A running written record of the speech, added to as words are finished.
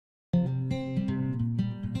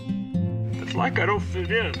It's like I don't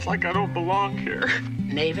fit in. It's like I don't belong here.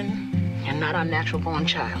 Maven, you're not our natural-born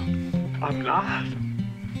child. I'm not?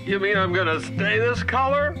 You mean I'm gonna stay this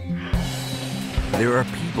color? There are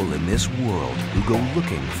people in this world who go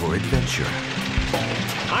looking for adventure.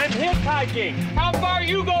 I'm hitchhiking. How far are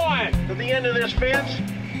you going? To the end of this fence.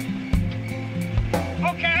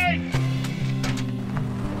 Okay.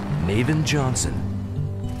 Maven Johnson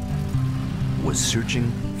was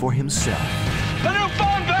searching for himself. The new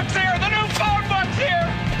phone book's here! The new phone book's here!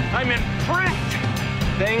 I'm in print!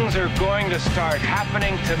 Things are going to start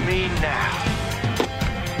happening to me now.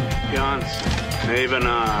 Johnson, Maven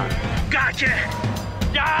on. Gotcha!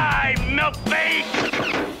 Die, milkbait!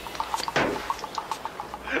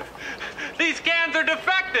 These cans are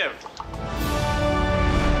defective!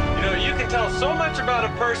 You know, you can tell so much about a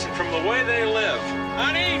person from the way they live.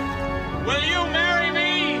 Honey, will you marry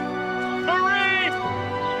me? Marie!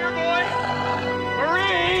 Here, boy!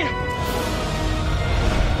 Marie!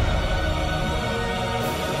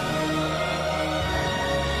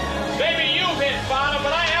 Maybe you've hit bottom,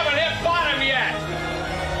 but I haven't hit bottom yet!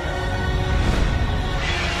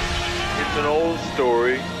 It's an old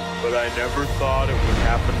story, but I never thought it would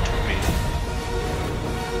happen to me.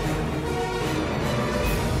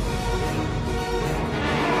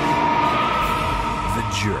 The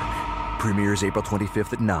Jerk premieres April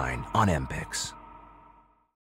 25th at 9 on MPix.